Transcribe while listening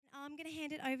going to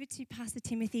hand it over to Pastor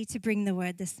Timothy to bring the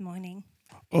word this morning.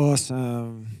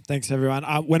 Awesome. Thanks, everyone.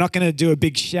 We're not going to do a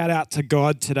big shout out to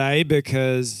God today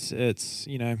because it's,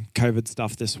 COVID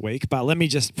stuff this week. But let me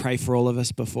just pray for all of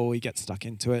us before we get stuck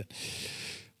into it.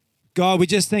 God, we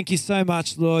just thank you so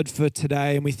much, Lord, for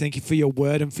today. And we thank you for your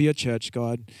word and for your church,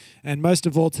 God. And most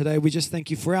of all today, we just thank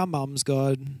you for our mums,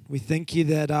 God. We thank you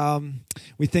that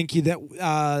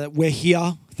we're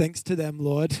here thanks to them,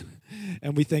 Lord.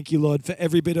 And we thank you, Lord, for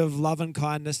every bit of love and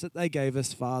kindness that they gave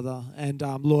us, Father. And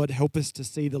Lord, help us to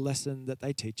see the lesson that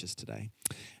they teach us today.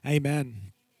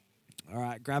 Amen. All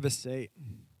right, grab a seat.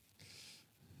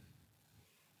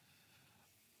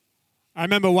 I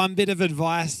remember one bit of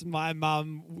advice my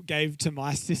mum gave to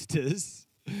my sisters.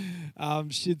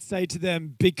 She'd say to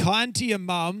them, be kind to your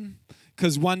mum,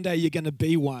 because one day you're going to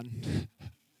be one.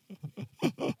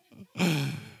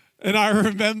 And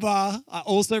I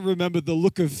also remember the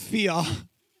look of fear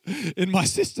in my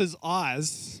sister's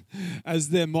eyes as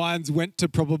their minds went to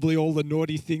probably all the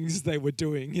naughty things they were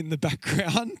doing in the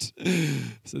background.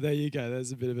 So there you go.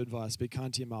 There's a bit of advice. Be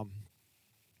kind to your mum.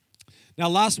 Now,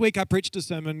 last week I preached a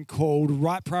sermon called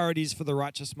Right Priorities for the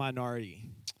Righteous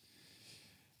Minority.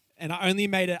 And I only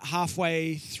made it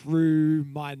halfway through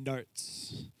my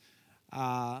notes.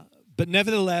 But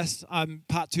nevertheless,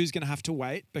 part 2 is going to have to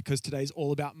wait because today's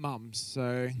all about mums.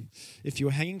 So if you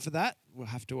were hanging for that, we'll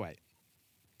have to wait.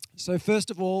 So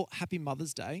first of all, happy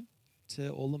Mother's Day to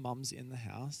all the mums in the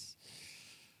house.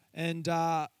 And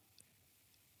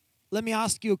let me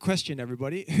ask you a question,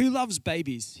 everybody. Who loves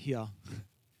babies here?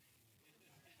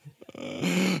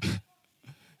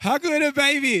 How good are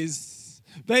babies?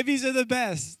 Babies are the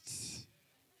best.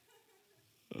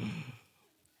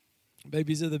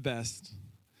 Babies are the best.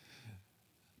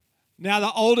 Now,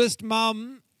 the oldest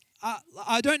mum,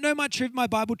 I don't know my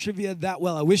Bible trivia that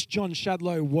well. I wish John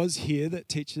Shadlow was here that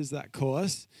teaches that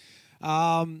course.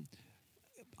 I'm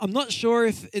not sure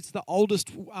if it's the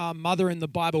oldest mother in the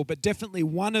Bible, but definitely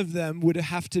one of them would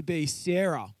have to be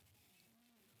Sarah,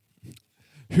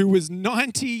 who was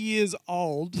 90 years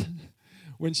old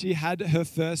when she had her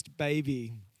first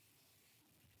baby.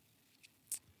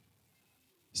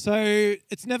 So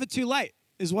it's never too late,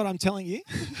 is what I'm telling you.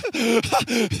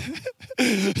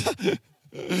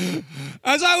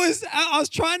 As I was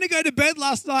trying to go to bed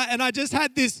last night, and I just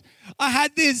had this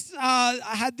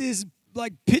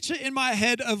like picture in my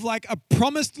head of like a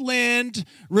promised land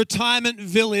retirement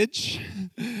village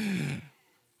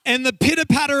and the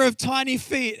pitter-patter of tiny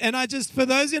feet. And for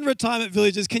those in retirement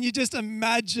villages, can you just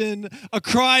imagine a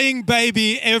crying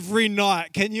baby every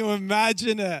night? Can you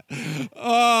imagine it?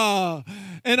 Oh,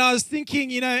 and I was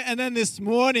thinking, and then this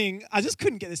morning, I just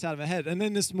couldn't get this out of my head. And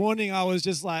then this morning, I was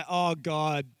just like, oh,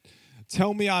 God,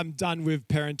 tell me I'm done with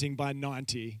parenting by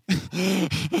 90.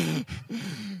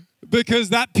 Because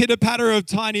that pitter-patter of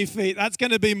tiny feet, that's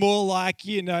going to be more like,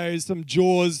 some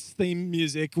Jaws theme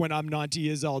music when I'm 90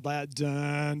 years old. Like,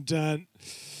 dun, dun,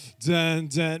 dun,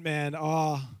 dun, man.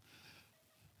 Oh,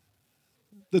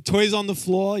 the toys on the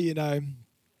floor,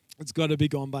 it's got to be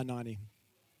gone by 90.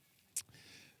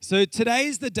 So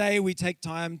today's the day we take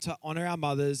time to honor our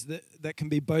mothers that can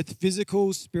be both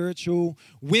physical, spiritual,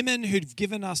 women who've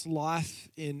given us life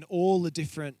in all the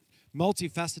different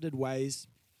multifaceted ways.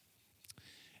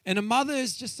 And a mother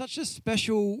is just such a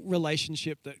special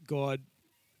relationship that God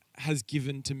has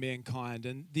given to mankind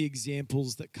and the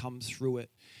examples that come through it.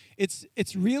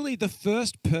 It's really the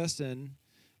first person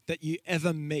that you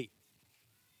ever meet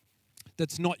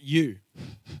that's not you.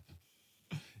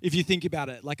 If you think about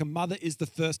it, like a mother is the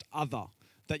first other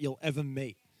that you'll ever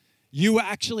meet. You were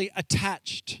actually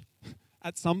attached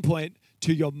at some point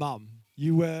to your mum.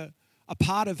 You were a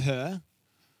part of her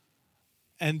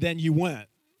and then you weren't.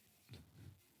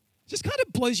 Just kind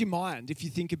of blows your mind if you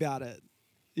think about it.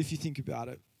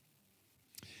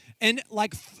 And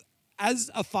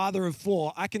as a father of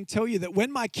 4, I can tell you that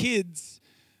when my kids,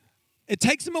 it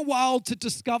takes them a while to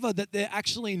discover that they're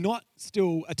actually not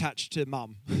still attached to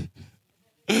mum.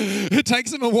 It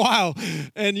takes them a while.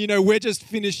 And, we're just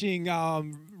finishing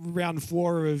round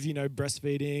 4 of,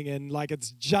 breastfeeding. And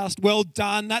it's just well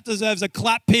done. That deserves a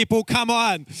clap, people. Come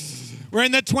on. We're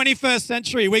in the 21st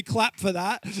century. We clap for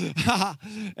that.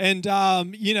 And,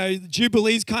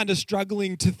 Jubilee's kind of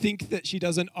struggling to think that she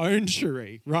doesn't own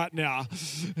Cherie right now.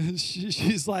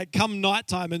 She's like, come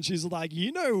nighttime, and she's like,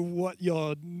 what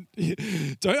don't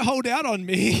hold out on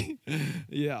me.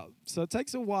 Yeah, so it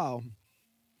takes a while.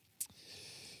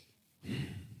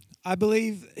 I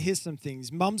believe, here's some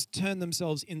things. Mums turn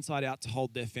themselves inside out to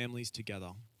hold their families together.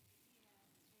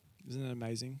 Isn't that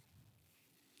amazing?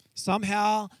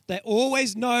 Somehow, they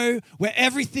always know where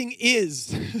everything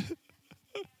is.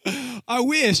 I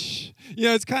wish.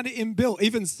 It's kind of inbuilt.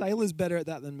 Even sailors better at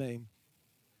that than me.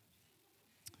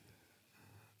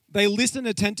 They listen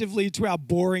attentively to our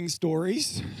boring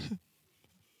stories.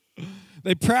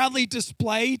 They proudly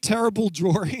display terrible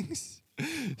drawings.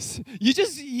 You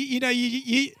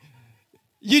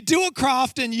do a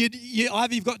craft and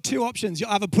you've got two options. You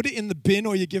either put it in the bin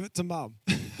or you give it to mum.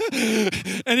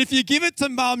 And if you give it to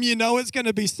mum, it's going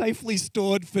to be safely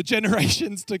stored for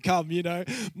generations to come.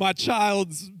 My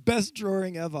child's best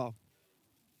drawing ever.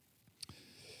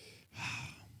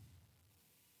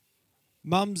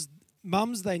 Mums,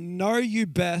 they know you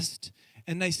best,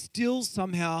 and they still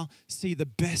somehow see the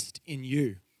best in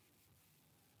you.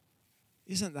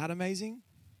 Isn't that amazing?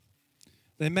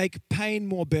 They make pain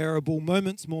more bearable,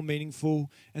 moments more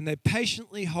meaningful, and they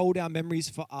patiently hold our memories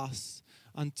for us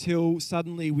until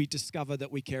suddenly we discover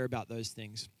that we care about those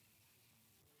things.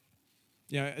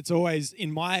 It's always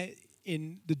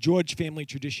in the George family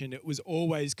tradition, it was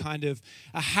always kind of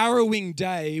a harrowing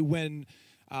day when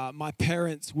my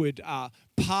parents would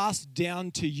pass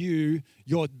down to you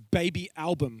your baby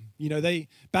album.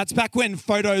 That's back when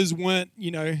photos weren't,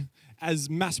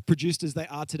 as mass-produced as they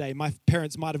are today. My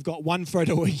parents might have got one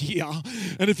photo a year,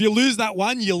 and if you lose that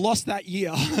one, you lost that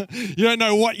year. You don't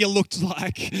know what you looked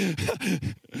like.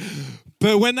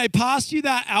 But when they pass you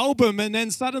that album, and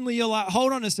then suddenly you're like,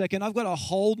 hold on a second, I've got to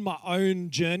hold my own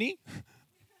journey.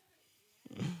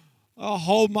 I'll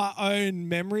hold my own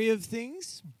memory of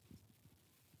things.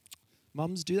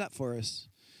 Mums do that for us.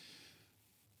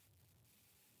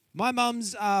 My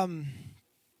mum's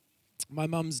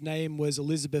name was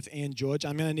Elizabeth Ann George.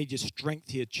 I'm going to need your strength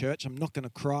here, church. I'm not going to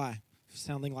cry,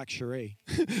 sounding like Cherie.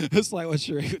 That's like what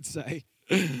Cherie would say.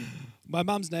 My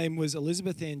mum's name was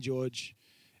Elizabeth Ann George,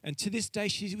 and to this day,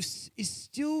 she is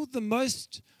still the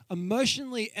most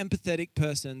emotionally empathetic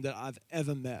person that I've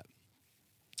ever met.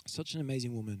 Such an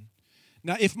amazing woman.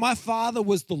 Now, if my father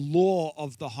was the law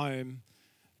of the home,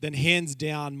 then hands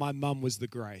down, my mum was the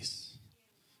grace.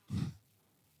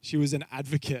 She was an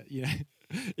advocate,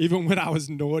 Even when I was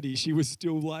naughty, she was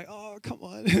still like, "Oh, come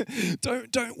on,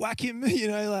 don't whack him,"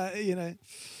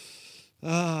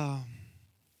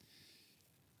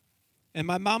 And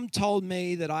my mum told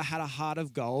me that I had a heart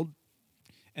of gold,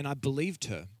 and I believed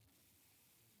her.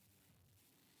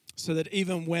 So that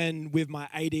even when with my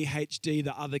ADHD,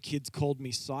 the other kids called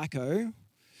me psycho,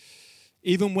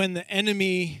 even when the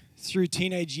enemy through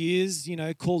teenage years,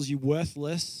 calls you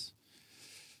worthless,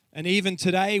 and even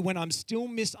today when I'm still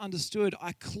misunderstood,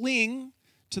 I cling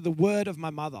to the word of my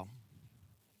mother,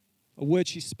 a word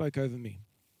she spoke over me.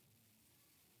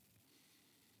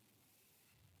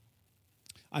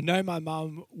 I know my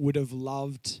mum would have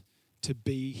loved to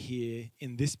be here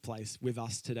in this place with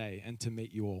us today and to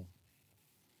meet you all.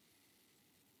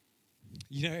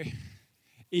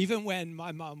 Even when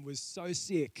my mum was so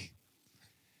sick,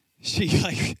 she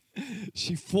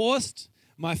forced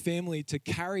my family to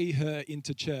carry her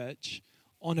into church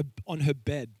on her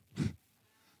bed.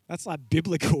 That's like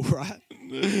biblical, right?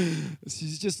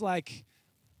 She's just like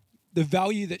the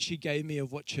value that she gave me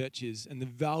of what church is and the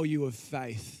value of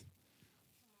faith.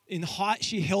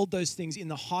 She held those things in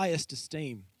the highest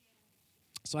esteem.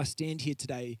 So I stand here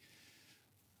today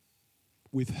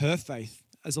with her faith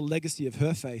as a legacy of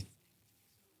her faith.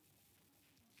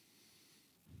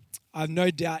 I have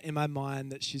no doubt in my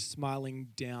mind that she's smiling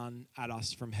down at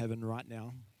us from heaven right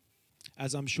now,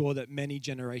 as I'm sure that many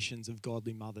generations of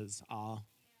godly mothers are.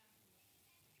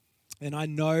 And I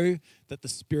know that the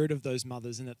spirit of those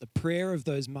mothers and that the prayer of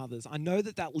those mothers, I know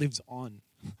that lives on.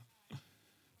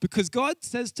 Because God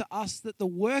says to us that the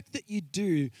work that you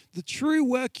do, the true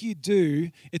work you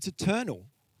do, it's eternal.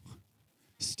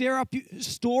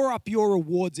 Store up your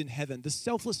rewards in heaven. The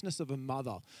selflessness of a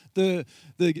mother,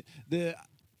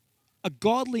 a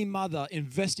godly mother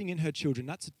investing in her children,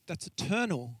 that's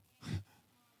eternal.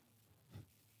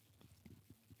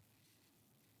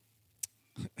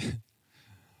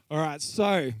 All right,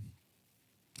 so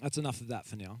that's enough of that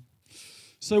for now.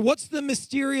 So what's the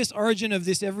mysterious origin of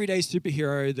this everyday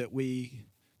superhero that we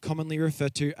commonly refer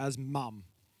to as mum?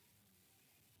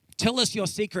 Tell us your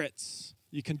secrets.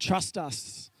 You can trust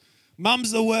us.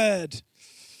 Mum's the word.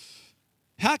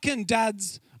 How can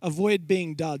dads avoid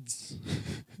being duds?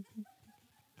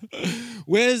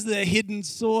 Where's the hidden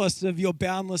source of your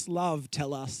boundless love?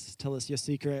 Tell us your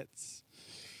secrets.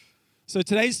 So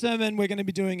today's sermon, we're going to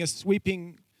be doing a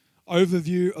sweeping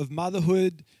overview of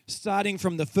motherhood, starting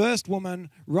from the first woman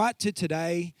right to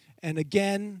today. And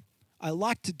again, I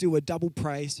like to do a double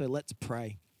pray, so let's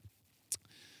pray.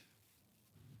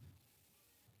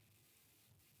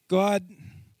 God,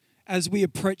 as we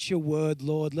approach your word,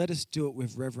 Lord, let us do it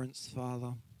with reverence,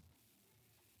 Father.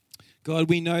 God,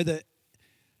 we know that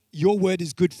your word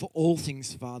is good for all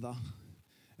things, Father.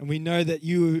 And we know that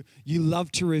you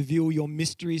love to reveal your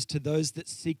mysteries to those that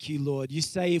seek you, Lord. You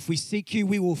say, if we seek you,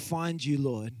 we will find you,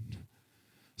 Lord.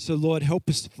 So, Lord, help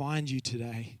us find you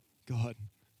today, God.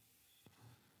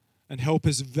 And help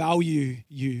us value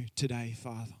you today,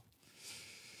 Father.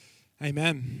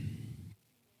 Amen.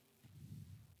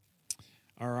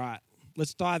 All right,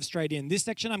 let's dive straight in. This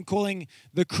section I'm calling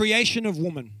the creation of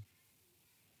woman.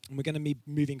 And we're going to be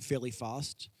moving fairly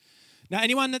fast. Now,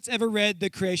 anyone that's ever read the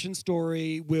creation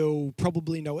story will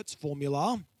probably know its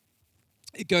formula.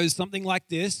 It goes something like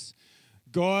this.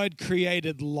 God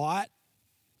created light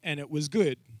and it was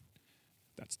good.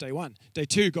 That's day one. Day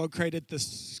two, God created the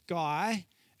sky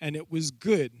and it was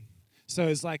good. So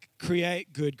it's like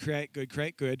create good, create good,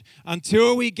 create good.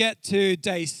 Until we get to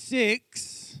day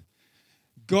 6,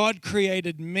 God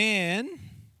created man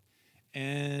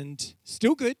and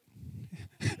still good.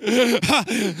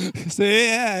 So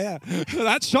yeah.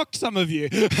 That shocked some of you.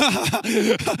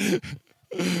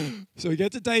 So we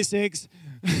get to day 6.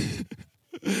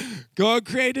 God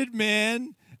created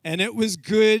man and it was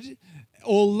good,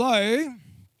 although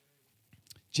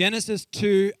Genesis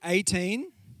 2:18.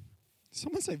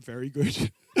 Someone say very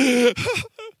good.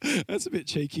 That's a bit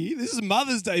cheeky. This is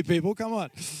Mother's Day, people. Come on.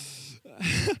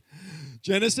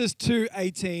 Genesis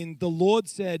 2:18, the Lord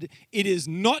said, "It is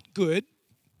not good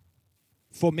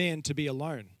for man to be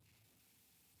alone.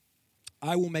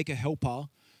 I will make a helper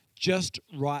just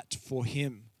right for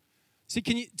him." See,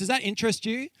 does that interest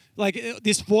you? Like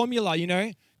this formula,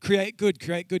 create good,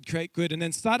 create good, create good, and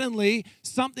then suddenly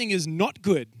something is not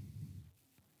good.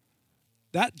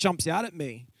 That jumps out at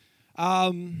me.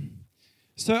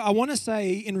 So I want to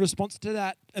say in response to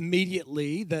that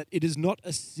immediately that it is not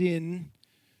a sin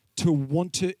to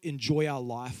want to enjoy our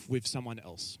life with someone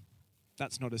else.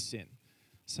 That's not a sin.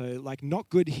 So not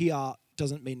good here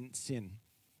doesn't mean sin.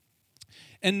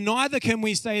 And neither can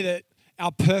we say that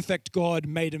our perfect God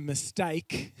made a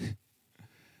mistake,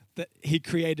 that he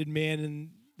created man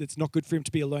and it's not good for him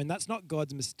to be alone. That's not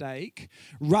God's mistake.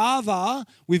 Rather,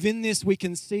 within this, we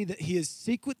can see that he is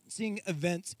sequencing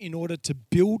events in order to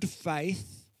build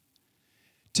faith,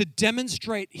 to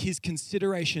demonstrate his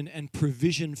consideration and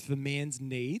provision for man's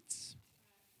needs,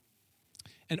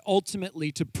 and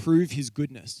ultimately to prove his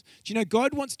goodness. Do you know,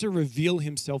 God wants to reveal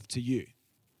himself to you.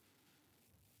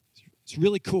 It's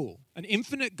really cool. An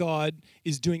infinite God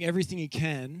is doing everything he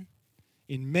can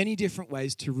in many different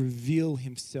ways to reveal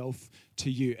himself to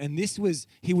you. And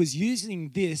he was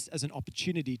using this as an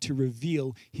opportunity to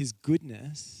reveal his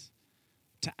goodness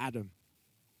to Adam,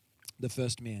 the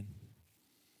first man.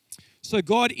 So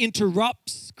God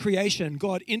interrupts creation.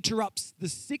 God interrupts the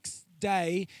 6th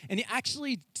day, and he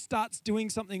actually starts doing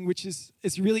something which is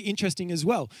really interesting as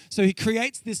well. So he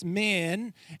creates this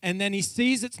man, and then he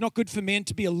sees it's not good for man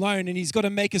to be alone, and he's got to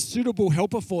make a suitable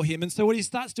helper for him. And so what he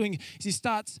starts doing is he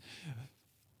starts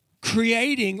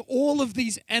creating all of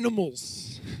these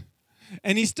animals.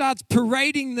 And he starts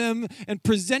parading them and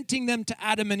presenting them to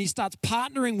Adam, and he starts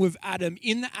partnering with Adam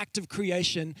in the act of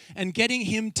creation and getting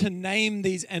him to name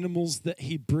these animals that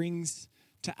he brings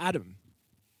to Adam.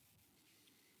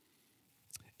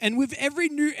 And with every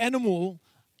new animal,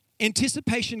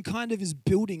 anticipation kind of is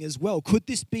building as well. Could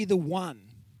this be the one?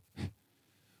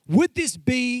 Would this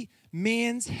be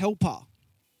man's helper?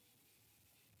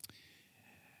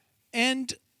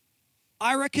 And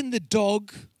I reckon the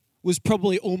dog was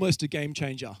probably almost a game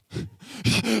changer.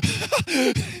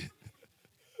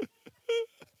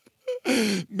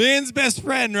 Man's best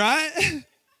friend, right?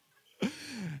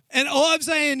 And all I'm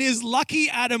saying is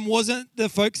lucky Adam wasn't the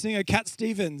folk singer Cat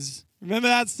Stevens. Remember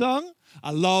that song?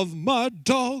 I love my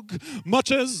dog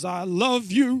much as I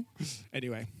love you.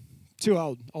 Anyway, too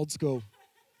old school.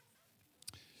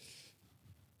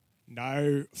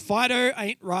 No, Fido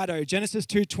ain't righto. Genesis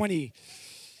 2:20.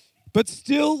 But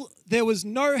still, there was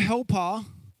no helper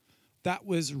that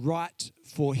was right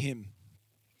for him.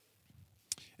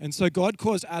 And so God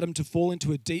caused Adam to fall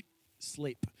into a deep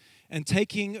sleep. And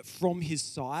taking from his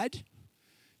side,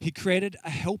 he created a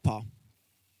helper,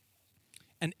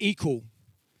 an equal,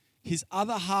 his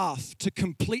other half, to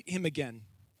complete him again,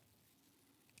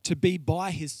 to be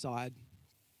by his side.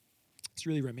 It's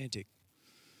really romantic.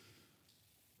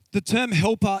 The term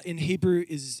helper in Hebrew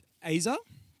is Ezer.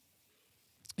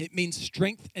 It means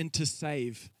strength and to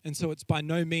save. And so it's by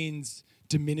no means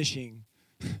diminishing.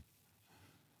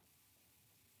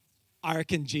 I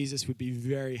reckon Jesus would be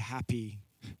very happy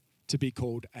to be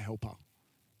called a helper.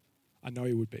 I know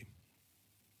he would be.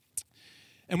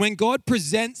 And when God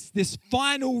presents this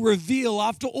final reveal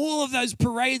after all of those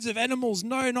parades of animals,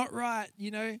 no, not right,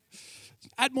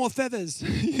 Add more feathers.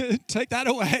 Take that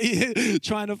away.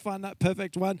 Trying to find that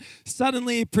perfect one.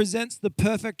 Suddenly he presents the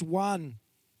perfect one.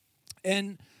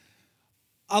 And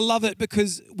I love it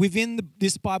because within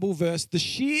this Bible verse, the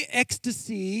sheer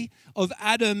ecstasy of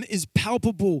Adam is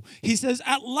palpable. He says,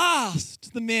 "At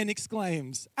last," the man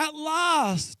exclaims, "at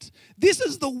last, this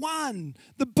is the one,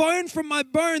 the bone from my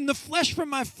bone, the flesh from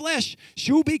my flesh.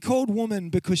 She'll be called woman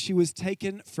because she was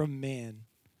taken from man."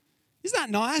 Isn't that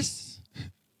nice?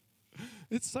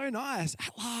 It's so nice.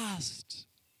 At last.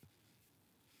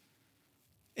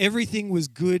 Everything was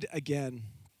good again.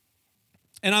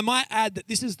 And I might add that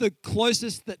this is the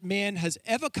closest that man has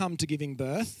ever come to giving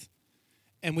birth,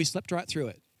 and we slept right through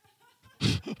it.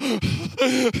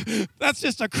 That's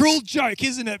just a cruel joke,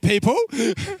 isn't it, people?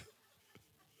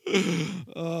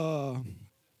 Oh.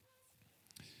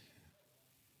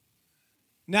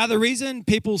 Now, the reason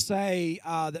people say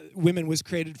that women was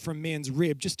created from man's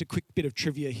rib, just a quick bit of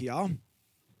trivia here,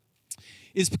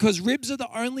 is because ribs are the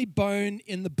only bone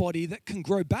in the body that can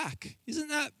grow back. Isn't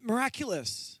that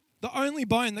miraculous? The only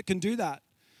bone that can do that.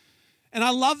 And I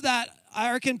love that.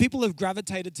 I reckon people have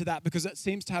gravitated to that because it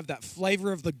seems to have that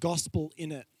flavor of the gospel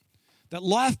in it. That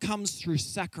life comes through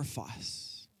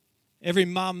sacrifice. Every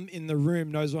mum in the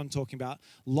room knows what I'm talking about.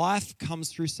 Life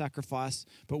comes through sacrifice,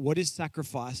 but what is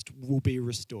sacrificed will be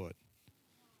restored.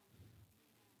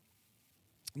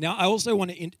 Now, I also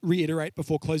want to reiterate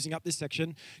before closing up this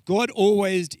section, God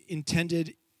always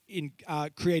intended in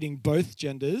creating both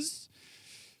genders,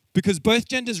 because both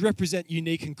genders represent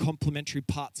unique and complementary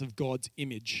parts of God's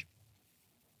image.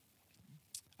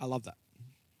 I love that.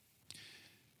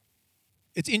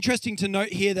 It's interesting to note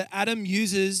here that Adam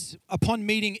uses, upon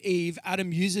meeting Eve,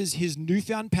 Adam uses his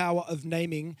newfound power of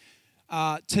naming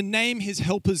to name his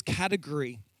helper's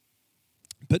category,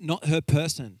 but not her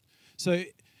person. So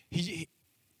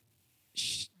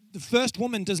the first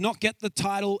woman does not get the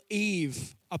title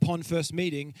Eve upon first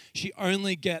meeting. She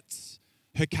only gets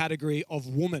her category of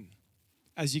woman,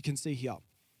 as you can see here.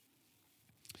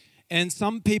 And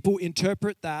some people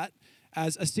interpret that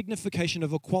as a signification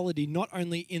of equality, not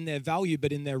only in their value,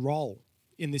 but in their role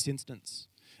in this instance.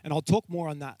 And I'll talk more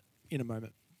on that in a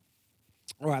moment.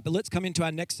 All right, but let's come into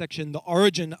our next section, the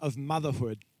origin of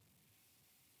motherhood.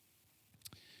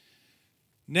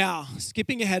 Now,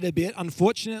 skipping ahead a bit,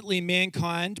 unfortunately,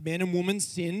 mankind, man and woman,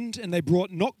 sinned, and they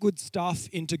brought not good stuff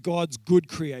into God's good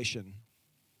creation.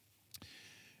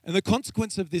 And the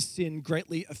consequence of this sin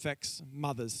greatly affects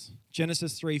mothers.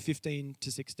 Genesis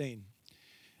 3:15-16.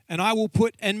 "And I will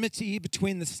put enmity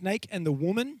between the snake and the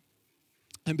woman,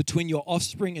 and between your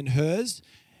offspring and hers,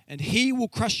 and he will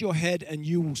crush your head, and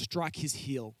you will strike his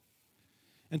heel.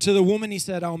 And to the woman he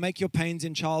said, I will make your pains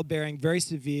in childbearing very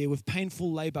severe. With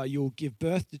painful labor you will give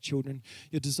birth to children.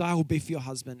 Your desire will be for your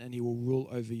husband, and he will rule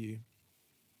over you."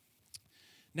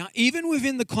 Now, even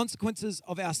within the consequences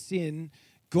of our sin,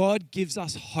 God gives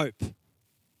us hope.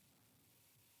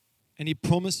 And he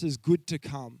promises good to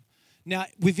come. Now,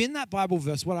 within that Bible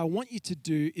verse, what I want you to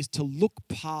do is to look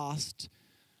past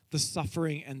the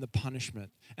suffering and the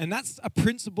punishment. And that's a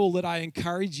principle that I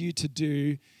encourage you to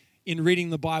do in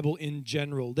reading the Bible in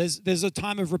general. There's a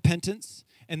time of repentance,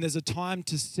 and there's a time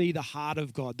to see the heart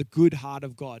of God, the good heart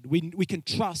of God. We can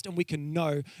trust and we can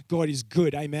know God is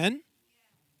good. Amen?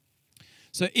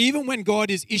 So even when God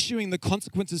is issuing the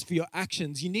consequences for your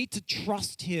actions, you need to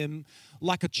trust him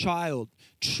like a child.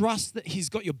 Trust that he's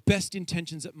got your best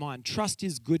intentions at mind. Trust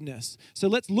his goodness. So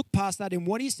let's look past that in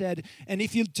what he said. And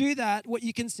if you do that, what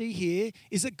you can see here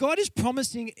is that God is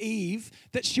promising Eve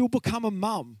that she'll become a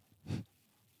mum.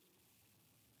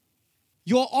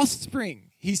 Your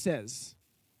offspring, he says.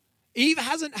 Eve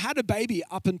hasn't had a baby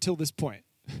up until this point.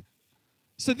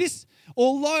 So this,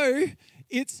 although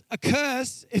it's a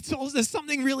curse, it's also, there's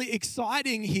something really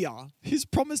exciting here. He's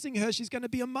promising her she's going to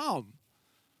be a mum.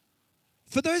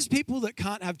 For those people that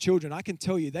can't have children, I can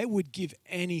tell you they would give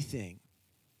anything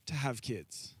to have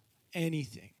kids.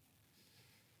 Anything.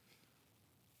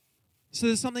 So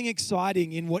there's something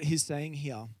exciting in what he's saying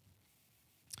here.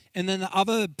 And then the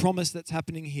other promise that's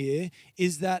happening here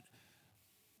is that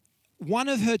one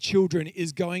of her children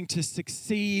is going to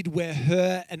succeed where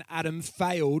her and Adam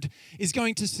failed, is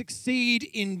going to succeed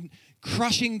in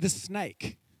crushing the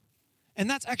snake. And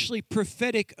that's actually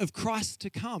prophetic of Christ to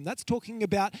come. That's talking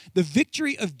about the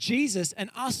victory of Jesus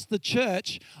and us, the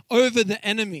church, over the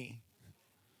enemy.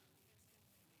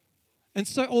 And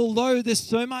so although there is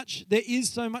so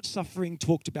much suffering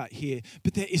talked about here,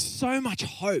 but there is so much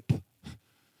hope.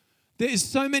 There is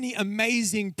so many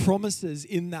amazing promises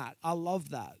in that. I love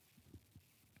that.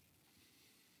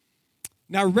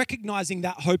 Now, recognizing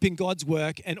that hope in God's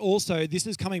work, and also this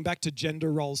is coming back to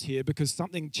gender roles here because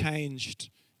something changed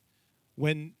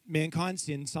when mankind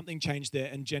sinned, something changed there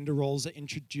and gender roles are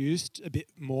introduced a bit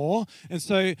more. And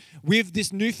so with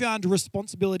this newfound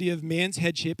responsibility of man's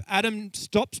headship, Adam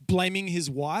stops blaming his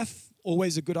wife.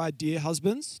 Always a good idea,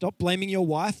 husbands. Stop blaming your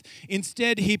wife.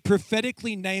 Instead, he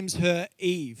prophetically names her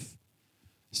Eve.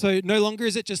 So no longer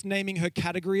is it just naming her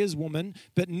category as woman,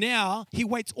 but now he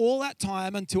waits all that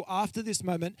time until after this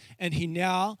moment and he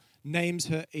now names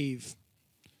her Eve,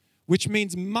 which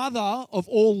means mother of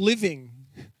all living.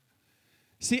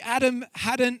 See, Adam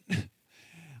hadn't,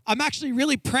 I'm actually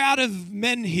really proud of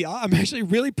men here. I'm actually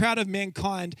really proud of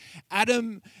mankind.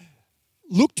 Adam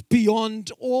looked beyond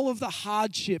all of the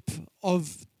hardship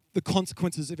of the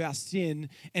consequences of our sin,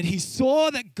 and he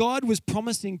saw that God was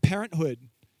promising parenthood.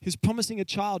 He was promising a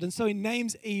child, and so he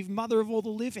names Eve mother of all the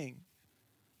living.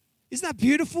 Isn't that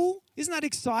beautiful? Isn't that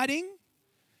exciting?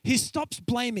 He stops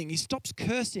blaming, he stops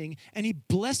cursing, and he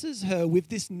blesses her with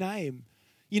this name.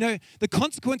 You know, the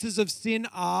consequences of sin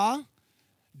are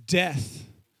death.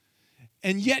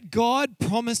 And yet God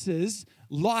promises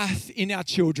life in our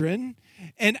children.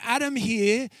 And Adam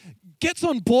here gets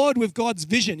on board with God's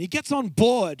vision. He gets on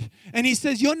board and he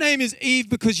says, your name is Eve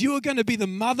because you are going to be the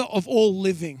mother of all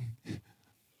living.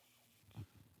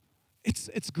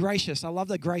 It's gracious. I love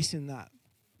the grace in that.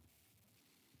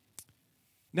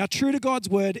 Now, true to God's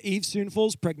word, Eve soon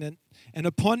falls pregnant, and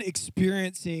upon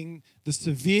experiencing the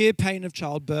severe pain of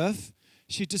childbirth,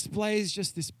 she displays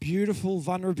just this beautiful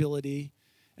vulnerability,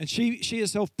 and she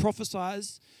herself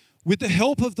prophesies, with the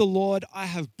help of the Lord, I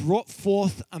have brought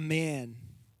forth a man.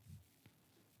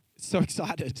 So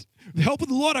excited. With the help of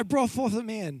the Lord, I brought forth a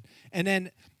man. And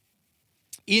then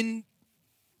in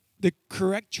the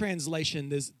correct translation,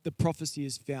 the prophecy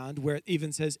is found where it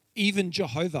even says, even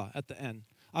Jehovah at the end.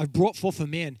 I've brought forth a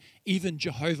man, even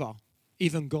Jehovah,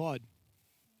 even God.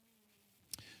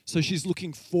 So she's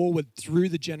looking forward through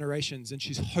the generations and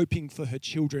she's hoping for her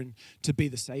children to be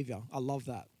the Savior. I love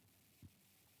that.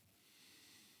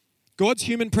 God's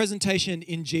human presentation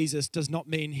in Jesus does not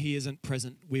mean he isn't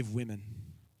present with women.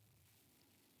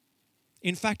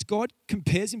 In fact, God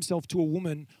compares himself to a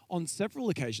woman on several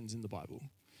occasions in the Bible.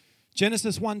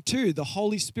 Genesis 1:2, the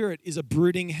Holy Spirit is a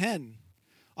brooding hen.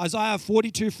 Isaiah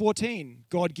 42:14,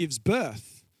 God gives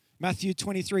birth. Matthew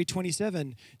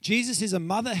 23:27, Jesus is a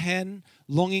mother hen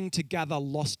longing to gather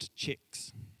lost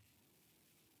chicks.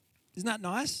 Isn't that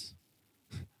nice?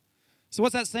 So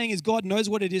what's that saying is God knows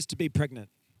what it is to be pregnant.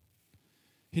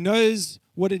 He knows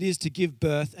what it is to give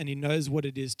birth and he knows what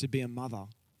it is to be a mother.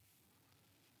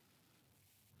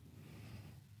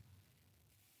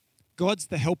 God's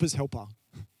the helper's helper.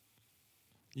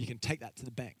 You can take that to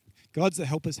the bank. God's the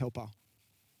helper's helper.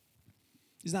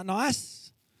 Isn't that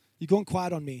nice? You've gone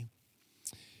quiet on me.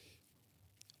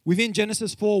 Within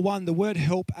Genesis 4:1, the word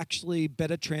help actually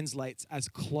better translates as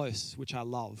close, which I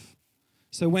love.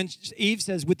 So when Eve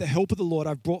says, with the help of the Lord,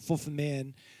 I've brought forth a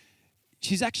man,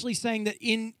 she's actually saying that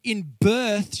in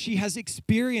birth, she has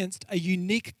experienced a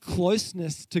unique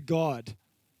closeness to God.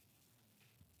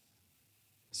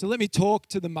 So let me talk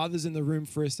to the mothers in the room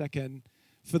for a second,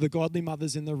 for the godly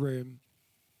mothers in the room.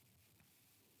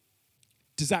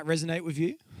 Does that resonate with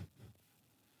you?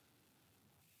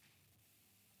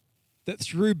 That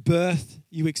through birth,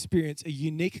 you experience a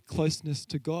unique closeness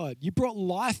to God. You brought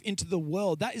life into the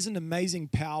world. That is an amazing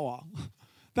power.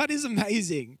 That is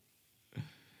amazing.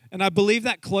 And I believe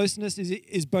that closeness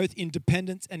is both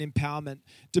independence and empowerment.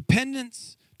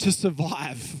 Dependence to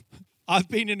survive. I've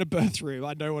been in a birth room.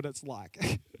 I know what it's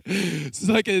like.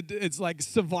 It's like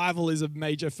survival is a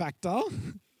major factor.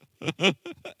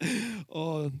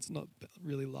 Oh, it's not a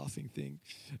really laughing thing.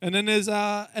 And then there's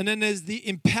the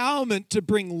empowerment to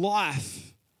bring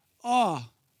life. Oh,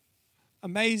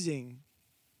 amazing.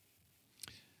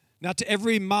 Now, to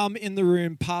every mum in the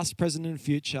room, past, present, and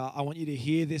future, I want you to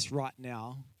hear this right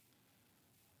now.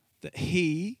 That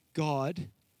He, God,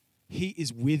 He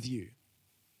is with you.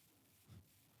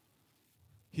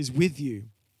 He's with you.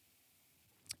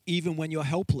 Even when you're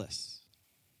helpless.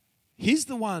 He's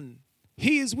the one.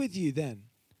 He is with you then.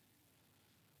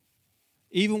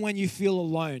 Even when you feel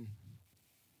alone.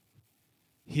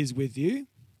 He's with you.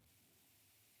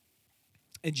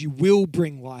 And you will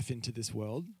bring life into this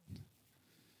world.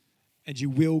 And you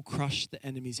will crush the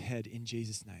enemy's head in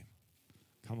Jesus' name.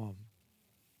 Come on.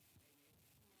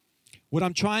 What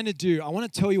I'm trying to do, I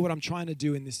want to tell you what I'm trying to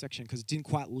do in this section because it didn't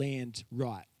quite land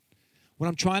right. What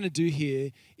I'm trying to do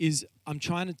here is I'm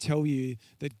trying to tell you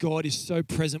that God is so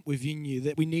present within you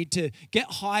that we need to get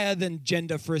higher than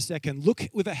gender for a second. Look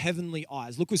with a heavenly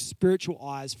eyes. Look with spiritual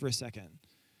eyes for a second.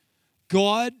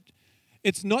 God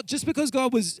It's not just because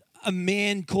God was a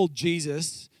man called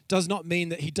Jesus does not mean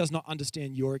that he does not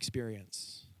understand your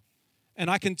experience. And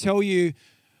I can tell you,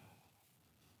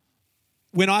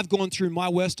 when I've gone through my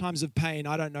worst times of pain,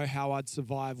 I don't know how I'd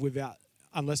survive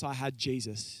unless I had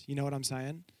Jesus. You know what I'm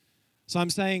saying? So I'm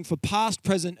saying for past,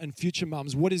 present, and future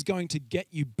mums, what is going to get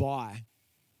you by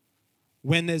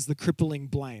when there's the crippling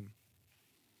blame?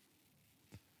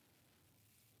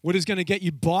 What is going to get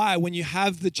you by when you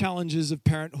have the challenges of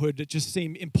parenthood that just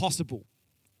seem impossible?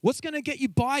 What's going to get you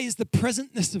by is the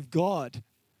presentness of God.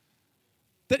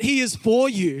 That he is for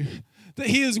you, that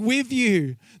he is with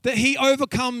you, that he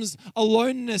overcomes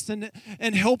aloneness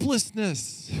and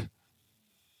helplessness.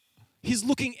 He's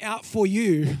looking out for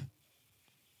you.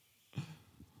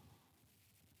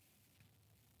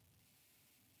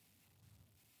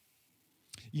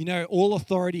 You know, all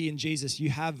authority in Jesus you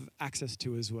have access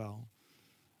to as well.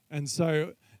 And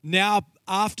so now,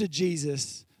 after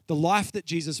Jesus, the life that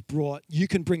Jesus brought, you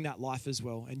can bring that life as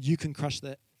well, and you can crush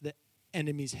the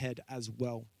enemy's head as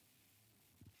well.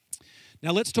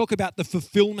 Now, let's talk about the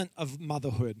fulfillment of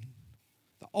motherhood,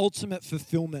 the ultimate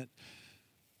fulfillment.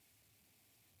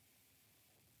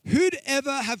 Who'd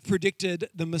ever have predicted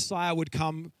the Messiah would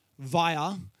come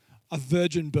via a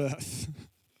virgin birth?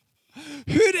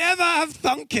 Who'd ever have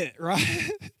thunk it,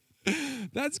 right?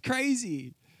 That's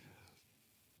crazy.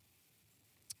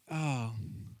 Oh,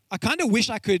 I kind of wish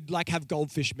I could have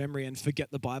goldfish memory and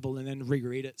forget the Bible and then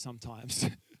reread it sometimes.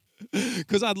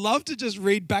 Because I'd love to just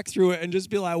read back through it and just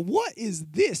be like, what is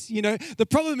this? You know, the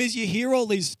problem is you hear all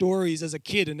these stories as a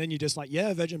kid and then you're just like,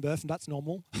 yeah, virgin birth, that's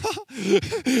normal.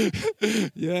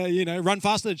 Yeah, you know, run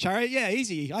faster than a chariot. Yeah,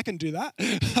 easy. I can do that.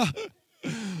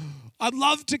 I'd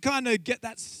love to kind of get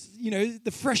that, you know,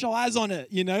 the fresh eyes on it,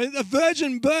 you know. The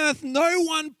virgin birth, no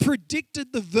one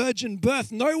predicted the virgin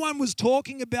birth. No one was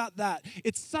talking about that.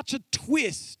 It's such a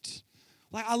twist.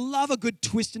 I love a good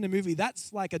twist in a movie.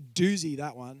 That's like a doozy,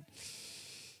 that one.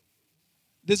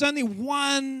 There's only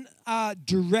one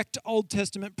direct Old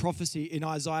Testament prophecy in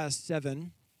Isaiah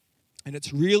 7, and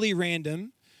it's really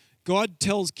random. God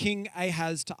tells King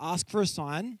Ahaz to ask for a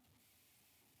sign.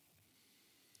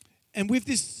 And with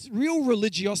this real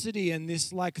religiosity and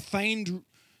this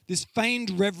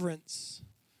feigned reverence,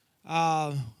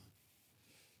 Ahaz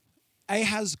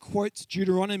quotes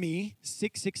Deuteronomy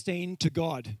 6:16 to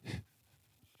God.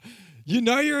 You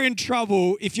know you're in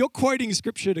trouble if you're quoting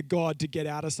scripture to God to get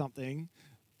out of something.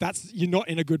 You're not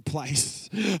in a good place.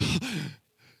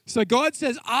 So God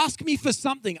says, ask me for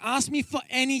something. Ask me for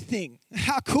anything.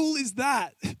 How cool is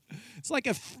that? It's like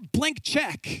a blank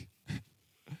check.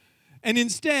 And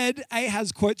instead,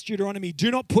 Ahaz quotes Deuteronomy,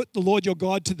 do not put the Lord your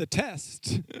God to the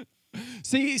test.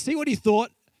 See what he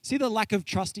thought? See the lack of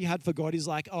trust he had for God? He's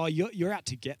like, oh, you're out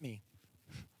to get me.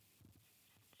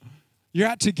 You're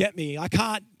out to get me. I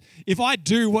can't, if I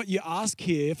do what you ask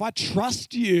here, if I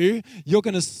trust you, you're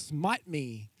going to smite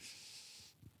me.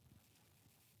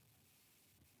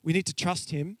 We need to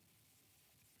trust him.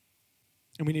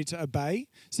 And we need to obey.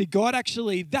 See, God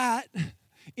actually,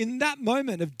 in that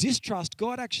moment of distrust,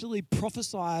 God actually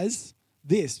prophesies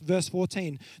this, verse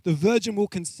 14. The virgin will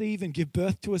conceive and give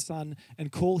birth to a son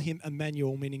and call him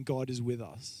Emmanuel, meaning God is with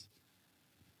us.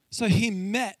 So he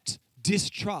met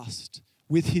distrust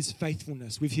with his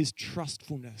faithfulness, with his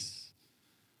trustfulness.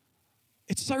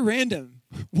 It's so random.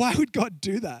 Why would God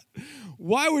do that?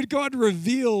 Why would God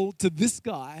reveal to this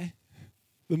guy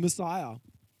the Messiah?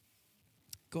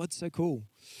 God's so cool.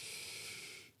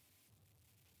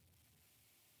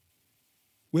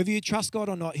 Whether you trust God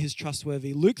or not, he's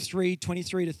trustworthy. Luke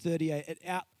 3:23-38, it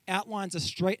outlines a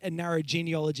straight and narrow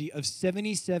genealogy of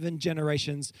 77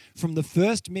 generations from the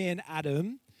first man,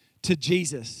 Adam, to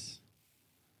Jesus.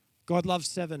 God loves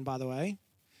 7, by the way.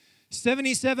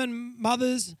 77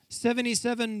 mothers,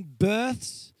 77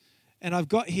 births, and I've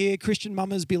got here, Christian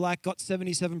mamas be like, got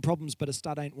 77 problems, but a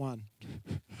stud ain't one.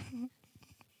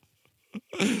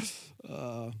 You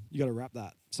got to wrap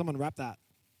that. Someone wrap that.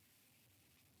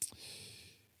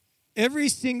 Every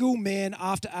single man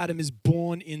after Adam is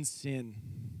born in sin,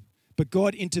 but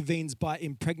God intervenes by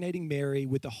impregnating Mary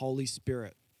with the Holy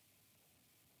Spirit.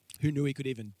 Who knew he could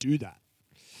even do that?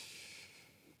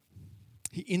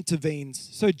 He intervenes.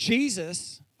 So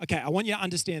Jesus, okay, I want you to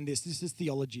understand this. This is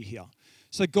theology here.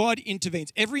 So God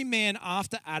intervenes. Every man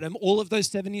after Adam, all of those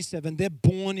 77, they're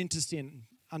born into sin.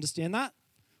 Understand that?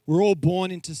 We're all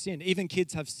born into sin. Even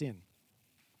kids have sin.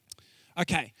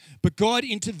 Okay, but God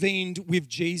intervened with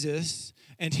Jesus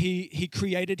and he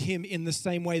created him in the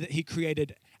same way that he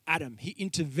created Adam. He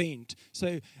intervened.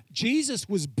 So Jesus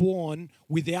was born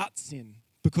without sin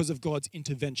because of God's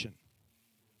intervention.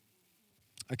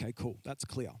 Okay, cool. That's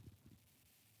clear.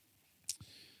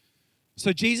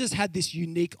 So Jesus had this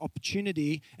unique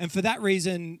opportunity. And for that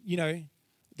reason,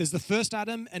 there's the first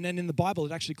Adam. And then in the Bible,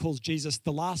 it actually calls Jesus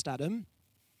the last Adam.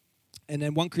 And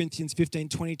then 1 Corinthians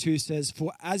 15:22 says,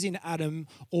 "For as in Adam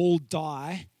all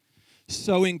die,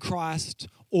 so in Christ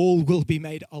all will be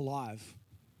made alive."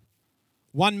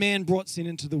 One man brought sin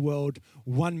into the world,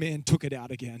 one man took it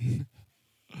out again.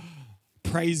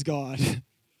 Praise God.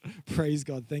 Praise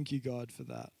God. Thank you, God, for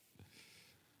that.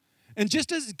 And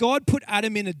just as God put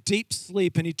Adam in a deep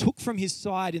sleep and he took from his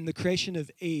side in the creation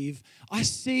of Eve, I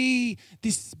see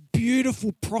this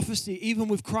beautiful prophecy, even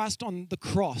with Christ on the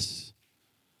cross,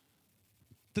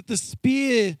 that the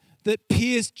spear that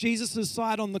pierced Jesus'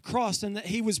 side on the cross and that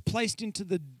he was placed into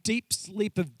the deep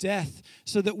sleep of death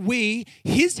so that we,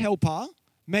 his helper,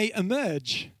 may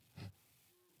emerge.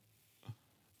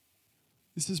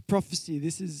 This is prophecy.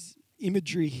 This is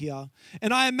imagery here.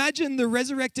 And I imagine the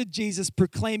resurrected Jesus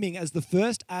proclaiming as the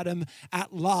first Adam,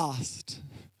 "At last,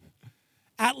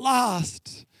 at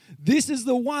last, this is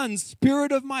the one,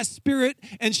 spirit of my spirit,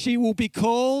 and she will be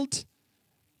called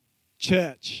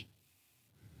church."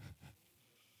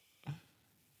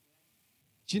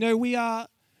 Do you know we are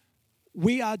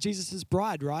Jesus'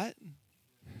 bride, right?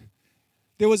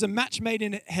 There was a match made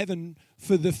in heaven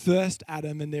for the first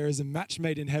Adam, and there is a match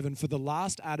made in heaven for the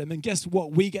last Adam. And guess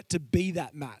what? We get to be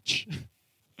that match.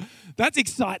 That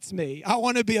excites me. I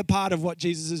want to be a part of what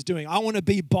Jesus is doing. I want to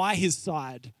be by his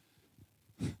side.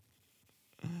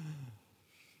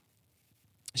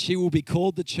 She will be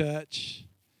called the church.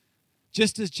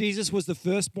 Just as Jesus was the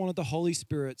firstborn of the Holy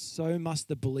Spirit, so must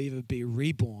the believer be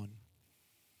reborn.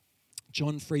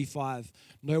 John 3:5,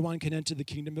 "No one can enter the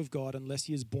kingdom of God unless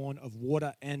he is born of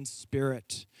water and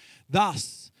spirit."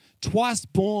 Thus, twice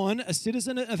born, a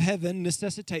citizen of heaven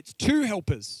necessitates two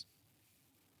helpers: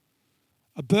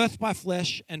 a birth by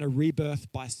flesh and a rebirth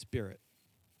by spirit.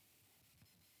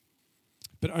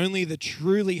 But only the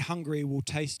truly hungry will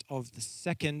taste of the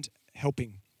second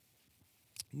helping.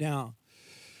 Now,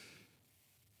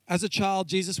 as a child,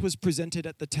 Jesus was presented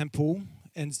at the temple,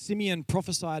 and Simeon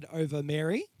prophesied over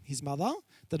Mary, his mother,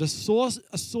 that a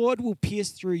sword will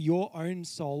pierce through your own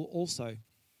soul also.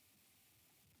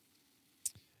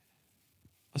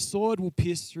 A sword will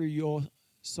pierce through your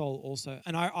soul also.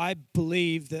 And I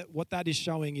believe that what that is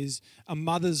showing is a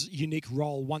mother's unique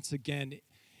role, once again,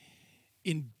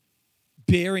 in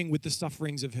bearing with the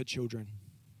sufferings of her children.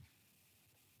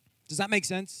 Does that make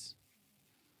sense?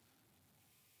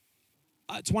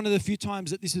 It's one of the few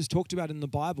times that this is talked about in the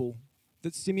Bible,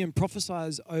 that Simeon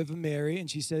prophesies over Mary, and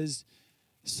she says,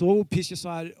 "Sword will pierce your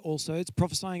side also." It's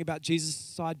prophesying about Jesus'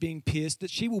 side being pierced,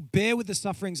 that she will bear with the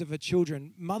sufferings of her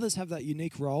children. Mothers have that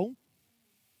unique role.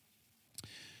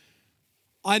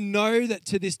 I know that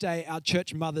to this day, our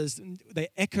church mothers, they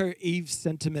echo Eve's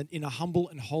sentiment in a humble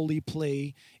and holy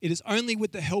plea. It is only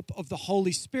with the help of the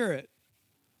Holy Spirit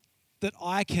that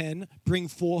I can bring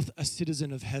forth a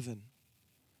citizen of heaven.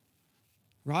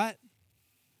 Right?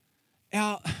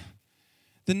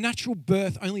 The natural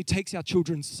birth only takes our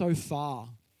children so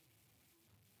far.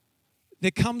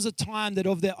 There comes a time that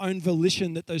of their own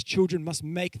volition that those children must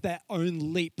make their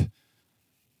own leap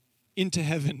into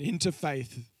heaven, into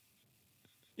faith,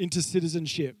 into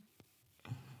citizenship.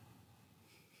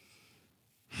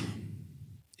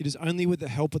 It is only with the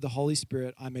help of the Holy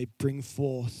Spirit I may bring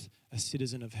forth a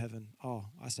citizen of heaven. Oh,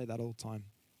 I say that all the time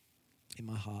in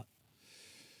my heart.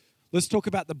 Let's talk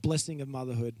about the blessing of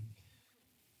motherhood.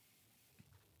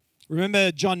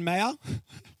 Remember John Mayer?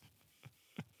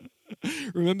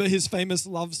 Remember his famous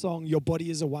love song, "Your Body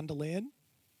is a Wonderland"?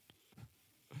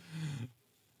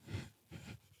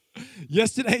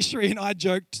 Yesterday, Sheree and I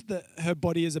joked that her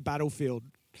body is a battlefield.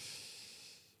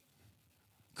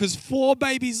 Because 4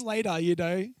 babies later,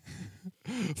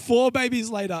 4 babies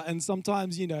later, and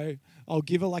sometimes, I'll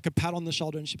give her like a pat on the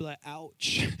shoulder and she'll be like,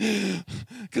 "Ouch."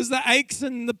 Because the aches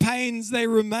and the pains, they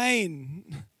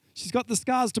remain. She's got the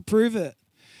scars to prove it.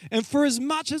 And for as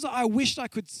much as I wished I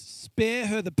could spare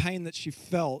her the pain that she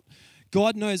felt,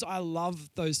 God knows I love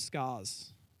those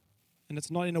scars. And it's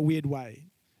not in a weird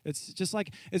way. It's just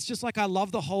like I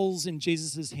love the holes in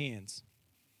Jesus' hands.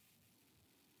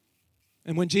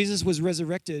 And when Jesus was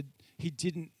resurrected, he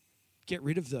didn't get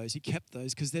rid of those. He kept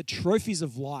those because they're trophies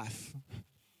of life.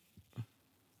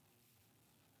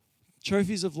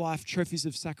 Trophies of life, trophies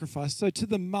of sacrifice. So to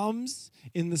the mums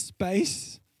in the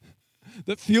space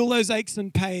that feel those aches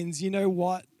and pains, you know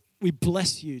what? We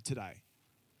bless you today.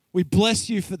 We bless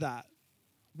you for that.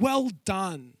 Well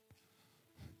done.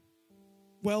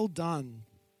 Well done.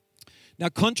 Now,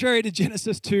 contrary to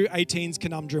Genesis 2:18's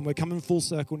conundrum, we're coming full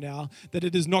circle now, that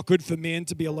it is not good for man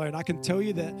to be alone. I can tell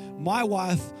you that my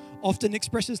wife often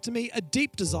expresses to me a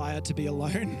deep desire to be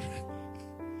alone.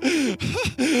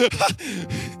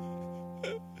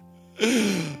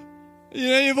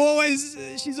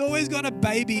 She's always got a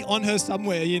baby on her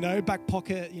somewhere, back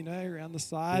pocket, around the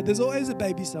side. There's always a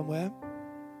baby somewhere.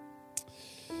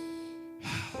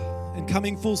 And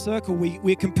coming full circle,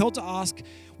 we're compelled to ask,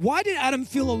 why did Adam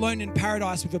feel alone in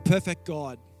paradise with a perfect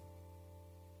God?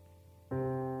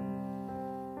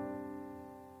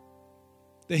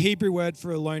 The Hebrew word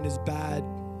for alone is bad.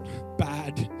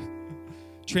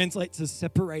 Translates as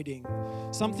separating.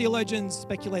 Some theologians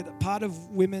speculate that part of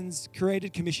women's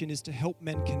created commission is to help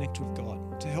men connect with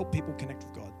God, to help people connect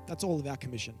with God. That's all of our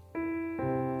commission.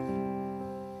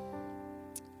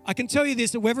 I can tell you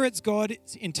this, that whether it's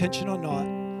God's intention or not,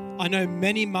 I know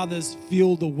many mothers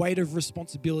feel the weight of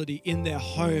responsibility in their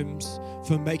homes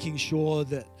for making sure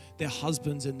that their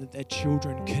husbands and that their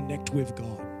children connect with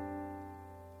God.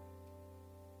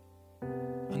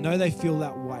 I know they feel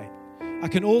that weight. I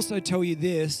can also tell you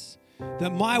this,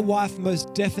 that my wife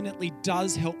most definitely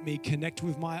does help me connect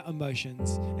with my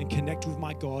emotions and connect with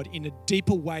my God in a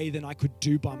deeper way than I could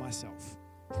do by myself.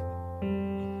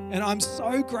 And I'm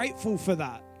so grateful for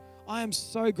that. I am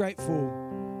so grateful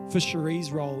for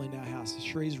Cherie's role in our house,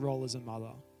 Cherie's role as a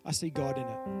mother. I see God in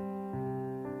it.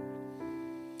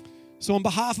 So on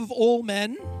behalf of all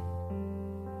men,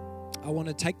 I want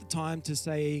to take the time to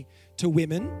say to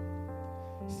women,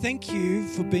 thank you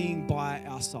for being by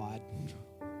our side.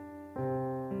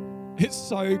 It's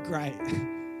so great.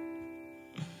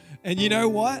 And you know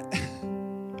what?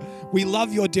 We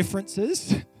love your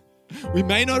differences. We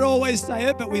may not always say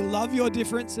it, but we love your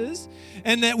differences.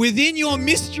 And that within your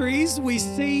mysteries, we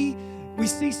see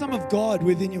some of God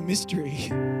within your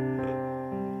mystery.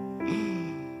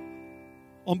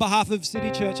 On behalf of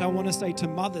City Church, I want to say to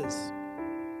mothers,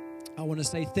 I want to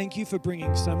say thank you for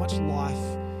bringing so much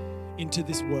life into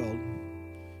this world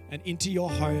and into your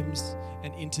homes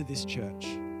and into this church.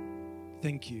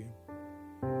 Thank you.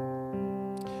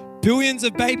 Billions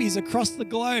of babies across the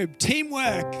globe.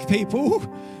 Teamwork, people.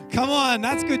 Come on,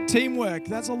 that's good teamwork.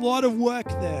 That's a lot of work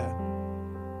there.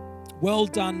 Well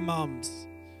done, mums.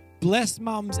 Bless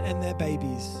mums and their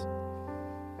babies.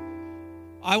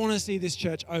 I want to see this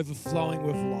church overflowing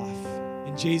with life.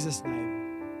 In Jesus' name.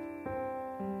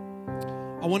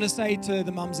 I want to say to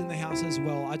the mums in the house as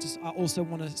well, I also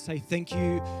want to say thank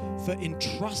you for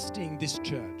entrusting this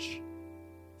church,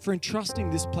 for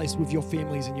entrusting this place with your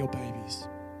families and your babies.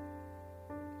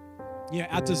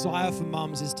 Our desire for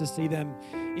mums is to see them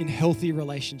in healthy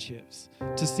relationships,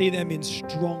 to see them in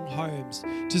strong homes,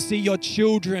 to see your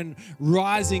children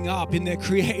rising up in their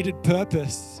created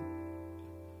purpose,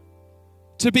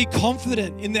 to be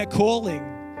confident in their calling,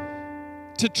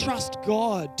 to trust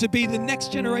God, to be the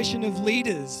next generation of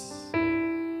leaders.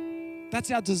 That's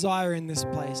our desire in this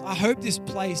place. I hope this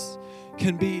place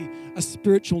can be a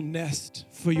spiritual nest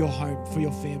for your home, for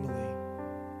your family.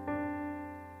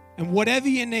 And whatever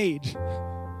you need,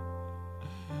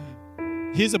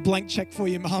 here's a blank check for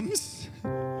you, mums.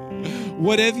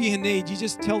 Whatever you need, you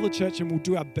just tell the church and we'll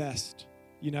do our best,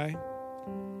 We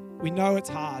know it's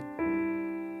hard.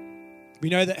 We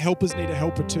know that helpers need a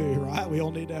helper too, right? We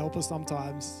all need a helper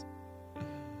sometimes.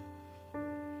 All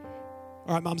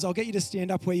right, mums, I'll get you to stand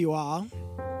up where you are.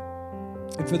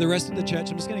 And for the rest of the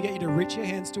church, I'm just going to get you to reach your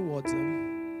hands towards them.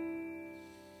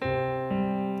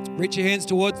 Reach your hands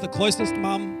towards the closest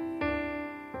mum.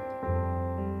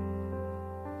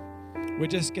 We're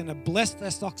just going to bless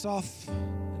their socks off,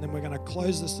 and then we're going to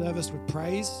close the service with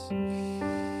praise.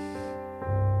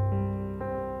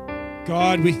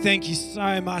 God, we thank you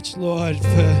so much, Lord,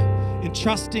 for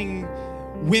entrusting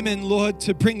women, Lord,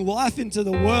 to bring life into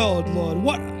the world, Lord.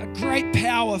 What a great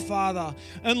power, Father.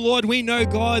 And Lord, we know,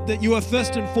 God, that you are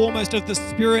first and foremost of the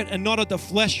Spirit and not of the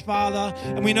flesh, Father.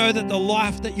 And we know that the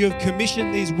life that you have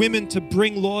commissioned these women to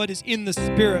bring, Lord, is in the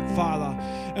Spirit, Father.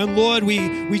 And Lord,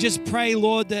 we just pray,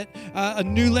 Lord, that a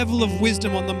new level of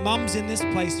wisdom on the mums in this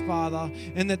place, Father,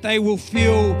 and that they will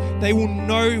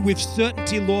know with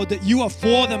certainty, Lord, that you are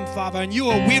for them, Father, and you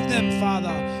are with them, Father,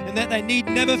 and that they need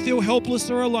never feel helpless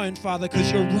or alone, Father,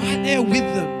 because you're right there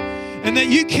with them, and that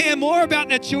you care more about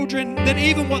their children than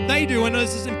even what they do. And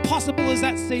as impossible as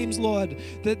that seems, Lord,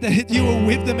 that you are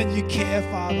with them and you care,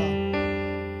 Father.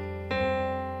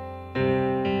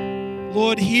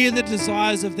 Lord, hear the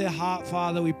desires of their heart,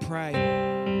 Father, we pray.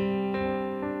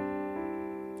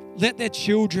 Let their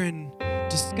children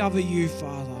discover you,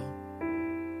 Father.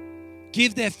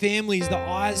 Give their families the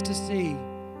eyes to see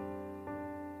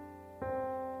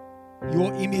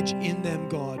your image in them,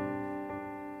 God.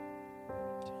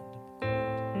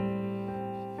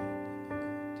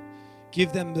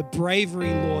 Give them the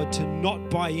bravery, Lord, to not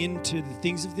buy into the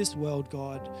things of this world,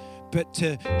 God, but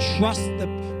to trust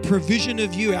the provision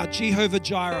of you, our Jehovah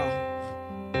Jireh.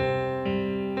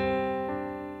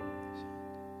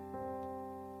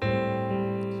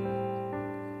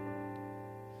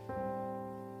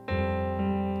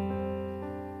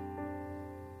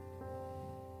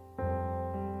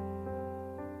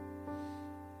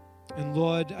 And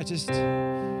Lord, I just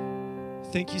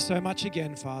thank you so much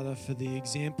again, Father, for the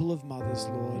example of mothers,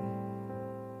 Lord.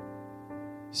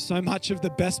 So much of the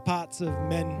best parts of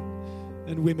men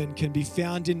and women can be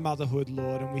found in motherhood,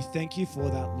 Lord, and we thank you for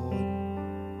that, Lord.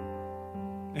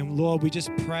 And Lord, we just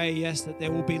pray, yes, that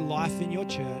there will be life in your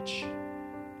church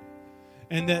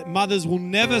and that mothers will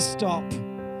never stop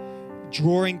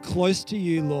drawing close to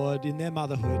you, Lord, in their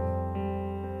motherhood.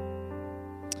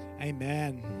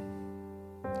 Amen.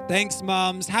 Thanks,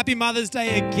 mums. Happy Mother's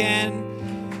Day again.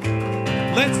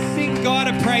 Let's sing God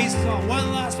a praise song.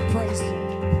 One last praise song.